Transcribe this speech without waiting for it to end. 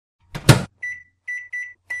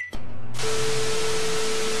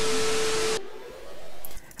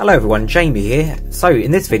Hello everyone, Jamie here. So in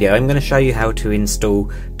this video I'm going to show you how to install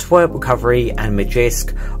TWRP recovery and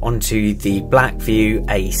Magisk onto the Blackview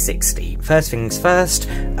A60. First things first,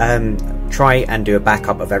 try and do a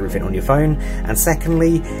backup of everything on your phone, and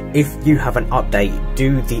secondly, if you have an update,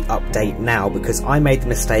 do the update now, because I made the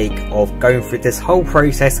mistake of going through this whole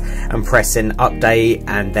process and pressing update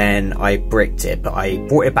and then I bricked it, but I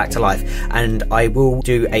brought it back to life, and I will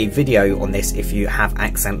do a video on this if you have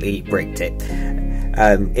accidentally bricked it.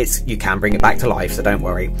 You can bring it back to life, so don't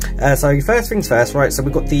worry. So first things first, right, so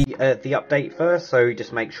we've got the update first, so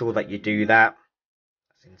just make sure that you do that.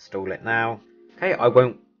 Let's install it now. Okay, I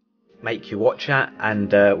won't make you watch that, and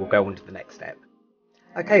we'll go on to the next step.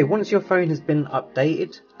 Okay, once your phone has been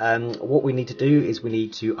updated, what we need to do is we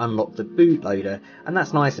need to unlock the bootloader, and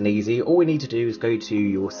that's nice and easy. All we need to do is go to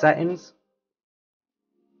your settings.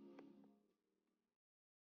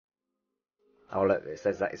 Oh look, it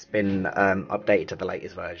says that it's been updated to the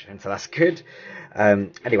latest version, so that's good.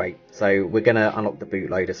 Anyway, so we're going to unlock the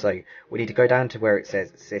bootloader, so we need to go down to where it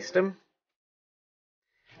says System.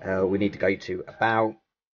 We need to go to About,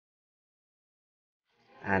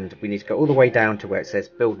 and we need to go all the way down to where it says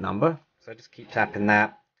Build Number, so just keep tapping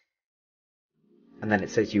that, and then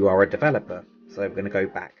it says you are a developer, so we're going to go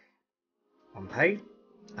back on page,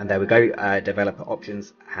 and there we go, Developer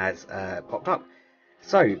Options has popped up.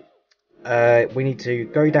 So we need to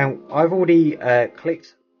go down. I've already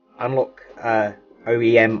clicked unlock,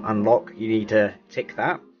 OEM unlock. You need to tick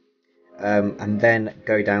that, and then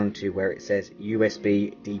go down to where it says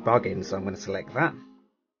USB debugging, so I'm going to select that.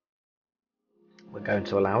 We're going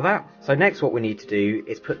to allow that. So next what we need to do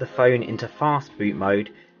is put the phone into Fastboot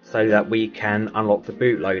mode so that we can unlock the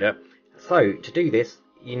bootloader. So to do this,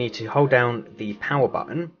 you need to hold down the power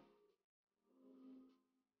button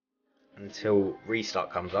until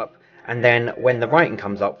restart comes up. And then when the writing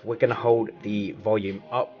comes up, we're going to hold the volume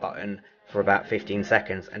up button for about 15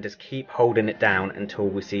 seconds and just keep holding it down until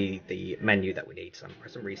we see the menu that we need. So I'm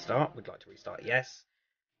pressing restart. We'd like to restart, yes.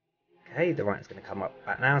 Okay, the writing's going to come up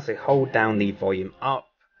back now. So hold down the volume up,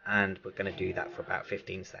 and we're going to do that for about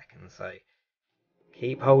 15 seconds. So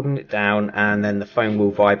keep holding it down, and then the phone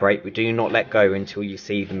will vibrate. We do not let go until you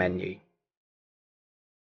see the menu.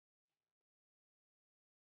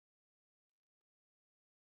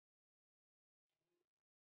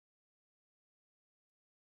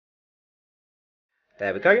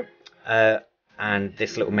 There we go, and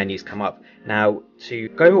this little menu's come up. Now, to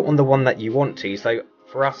go on the one that you want to, so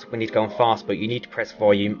for us, we need to go on Fastboot, you need to press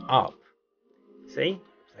volume up. See?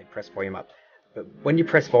 So press volume up. But when you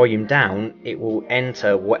press volume down, it will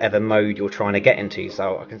enter whatever mode you're trying to get into.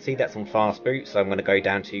 So I can see that's on Fastboot, so I'm going to go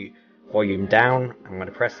down to volume down. I'm going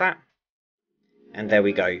to press that. And there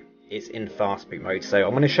we go. It's in Fastboot mode. So I'm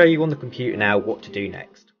going to show you on the computer now what to do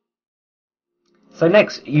next. So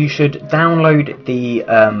next, you should download the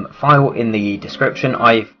file in the description.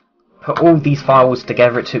 I've put all these files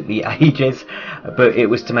together. It took me ages, but it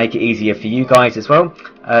was to make it easier for you guys as well.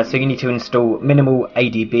 So you need to install minimal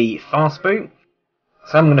ADB Fastboot.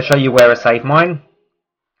 So I'm going to show you where I save mine.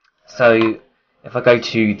 So if I go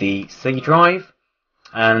to the C drive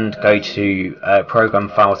and go to Program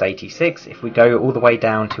Files 86, if we go all the way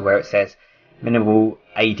down to where it says minimal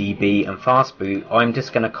ADB and Fastboot, I'm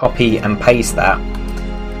just going to copy and paste that.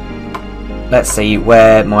 Let's see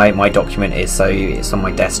where my document is. So it's on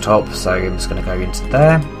my desktop, so I'm just going to go into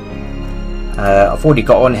there. I've already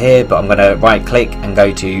got on here, but I'm going to right click and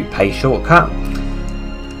go to paste shortcut.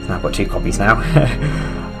 So I've got two copies now.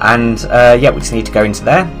 And yeah, we just need to go into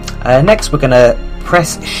there. Next we're going to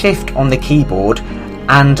press shift on the keyboard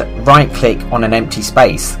and right click on an empty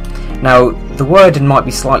space. Now, the wording might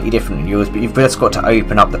be slightly different on yours, but you've just got to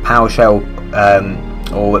open up the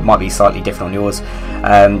PowerShell, or it might be slightly different on yours.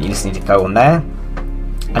 You just need to go on there.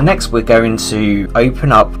 And next we're going to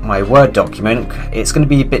open up my Word document. It's going to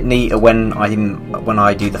be a bit neater when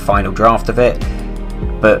I do the final draft of it,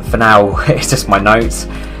 but for now it's just my notes.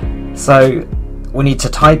 So we need to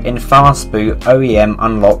type in Fastboot OEM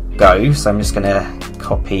unlock go. So I'm just going to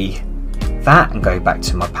copy that and go back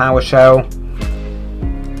to my PowerShell.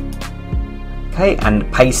 Okay,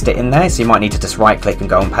 and paste it in there, so you might need to just right click and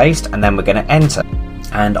go and paste, and then we're going to enter,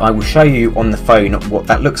 and I will show you on the phone what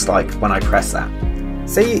that looks like when I press that.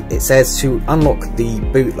 See, it says to unlock the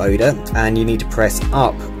bootloader, and you need to press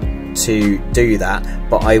up to do that,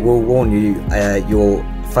 but I will warn you, your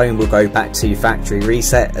phone will go back to factory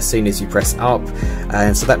reset as soon as you press up,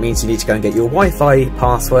 and so that means you need to go and get your Wi-Fi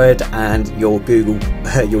password and your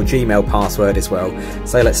your Gmail password as well.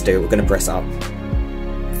 So let's do it. We're going to press up.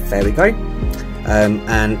 There we go.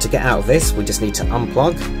 And to get out of this, we just need to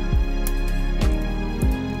unplug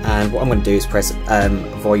and what I'm going to do is press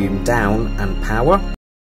volume down and power.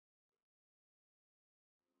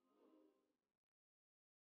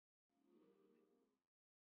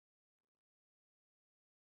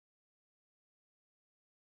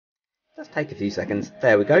 Just take a few seconds.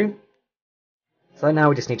 There we go. So now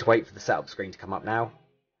we just need to wait for the setup screen to come up now.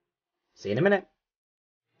 See you in a minute.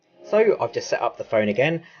 So I've just set up the phone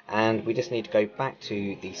again, and we just need to go back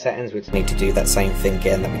to the settings. We just need to do that same thing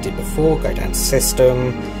again that we did before. Go down to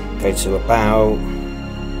System, go to About,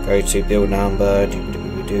 go to Build Number,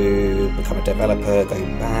 become a developer, go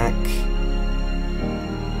back.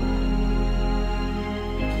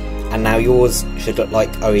 And now yours should look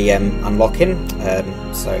like OEM unlocking,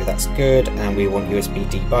 so that's good, and we want USB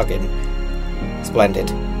debugging. Splendid.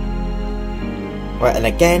 Right, and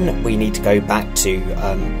again we need to go back to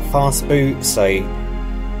Fastboot,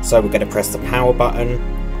 so we're going to press the power button,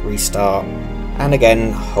 restart, and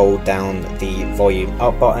again hold down the volume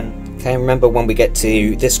up button. Okay, remember when we get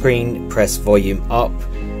to this screen, press volume up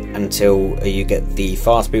until you get the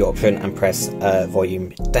Fastboot option and press volume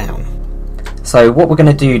down. So what we're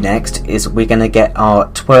going to do next is we're going to get our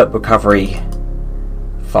TWRP recovery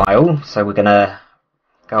file. So we're going to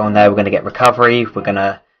go on there, we're going to get recovery, we're going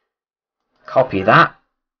to copy that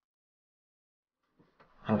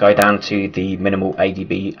and go down to the minimal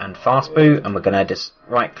ADB and Fastboot, and we're going to just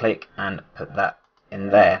right click and put that in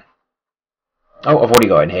there. Oh, I've already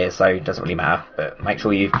got it in here, so it doesn't really matter, but make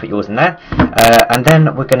sure you put yours in there. And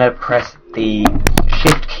then we're going to press the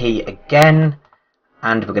shift key again,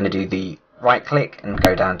 and we're going to do the right click and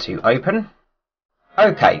go down to open.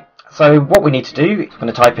 Okay, so what we need to do is we're going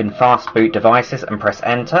to type in Fastboot devices and press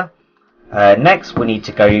enter. Next we need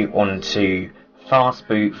to go on to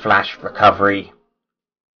Fastboot flash recovery.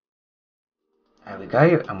 There we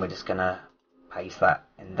go, and we're just going to paste that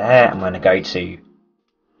in there, and we're going to go to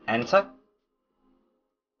enter.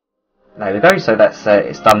 There we go, so that's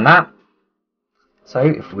it's done that. So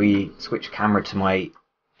if we switch camera to my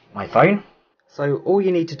phone. So all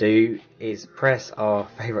you need to do is press our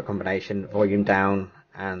favourite combination, volume down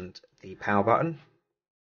and the power button.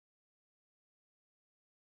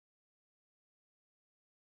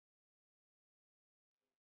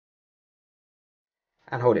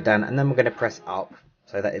 And hold it down, and then we're going to press up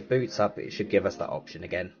so that it boots up. It should give us that option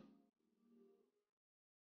again.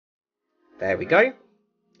 There we go.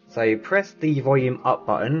 So press the volume up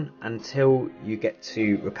button until you get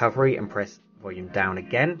to recovery and press volume down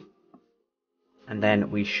again. And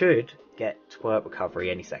then we should get TWRP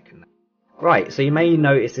recovery any second. Right, so you may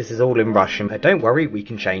notice this is all in Russian, but don't worry, we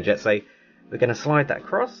can change it. So we're going to slide that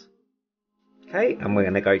across. Okay, and we're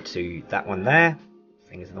going to go to that one there.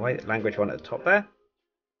 Things in the way, language one at the top there.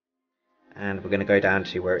 And we're going to go down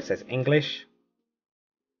to where it says English.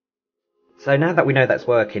 So now that we know that's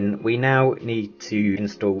working, we now need to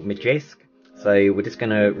install Magisk. So we're just going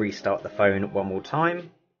to restart the phone one more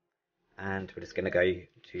time. And we're just going to go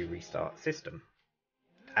to restart system.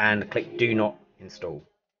 And click do not install.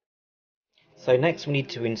 So next we need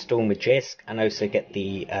to install Magisk and also get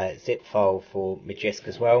the zip file for Magisk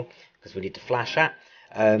as well, because we need to flash that.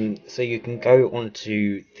 So you can go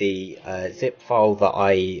onto the zip file that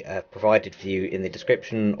I provided for you in the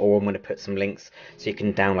description, or I'm going to put some links so you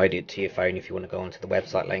can download it to your phone if you want to go onto the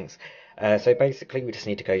website links. So basically we just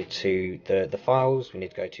need to go to the files, we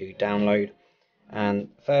need to go to download, and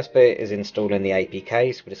first bit is installing the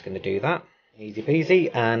APK, so we're just going to do that. Easy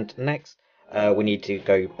peasy. And next we need to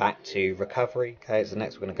go back to recovery. Okay, so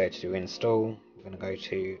next we're going to go to install, we're going to go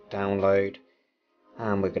to download,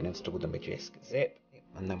 and we're going to install the Magisk zip,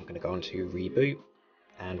 and then we're going to go on to reboot,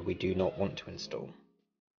 and we do not want to install.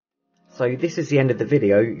 So this is the end of the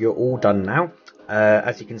video. You're all done now.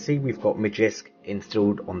 As you can see, we've got Magisk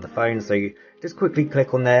installed on the phone, so you just quickly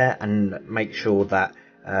click on there and make sure that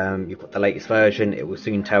you've got the latest version. It will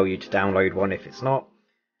soon tell you to download one if it's not.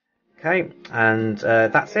 Okay, and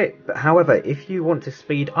that's it. But however, if you want to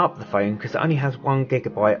speed up the phone, because it only has 1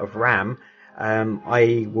 GB of RAM,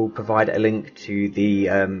 I will provide a link to the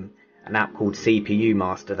an app called CPU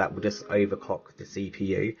Master that will just overclock the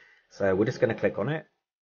CPU. So we're just going to click on it.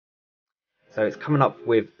 So it's coming up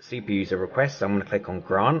with super user request, so I'm going to click on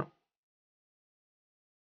grant.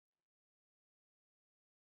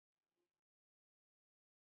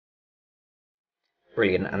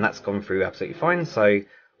 Brilliant, and that's gone through absolutely fine. So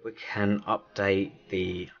we can update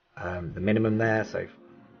the minimum there, so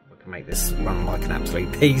we can make this run like an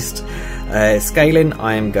absolute beast. Scaling,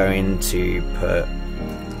 I am going to put,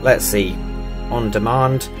 let's see, on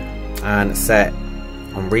demand, and set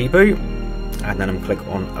on reboot, and then I'm click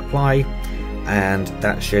on apply, and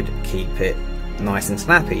that should keep it nice and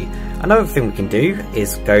snappy. Another thing we can do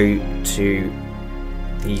is go to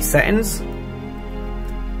the settings,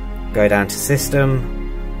 go down to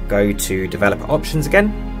system, go to developer options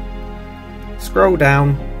again, scroll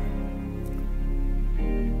down,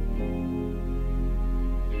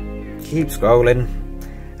 keep scrolling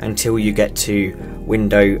until you get to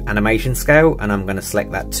window animation scale, and I'm going to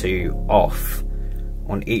select that to off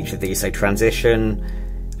on each of these. So transition,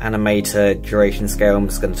 animator, duration scale, I'm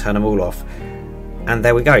just going to turn them all off, and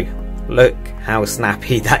there we go. Look how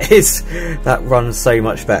snappy that is. That runs so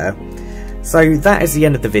much better. So that is the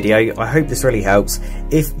end of the video. I hope this really helps.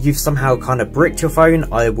 If you've somehow kind of bricked your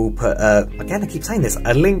phone, I will put, again I keep saying this,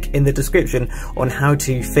 a link in the description on how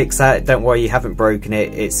to fix that. Don't worry, you haven't broken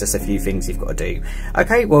it, it's just a few things you've got to do.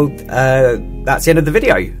 Okay, well that's the end of the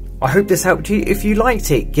video. I hope this helped you. If you liked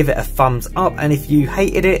it, give it a thumbs up, and if you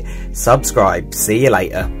hated it, subscribe. See you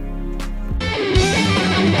later.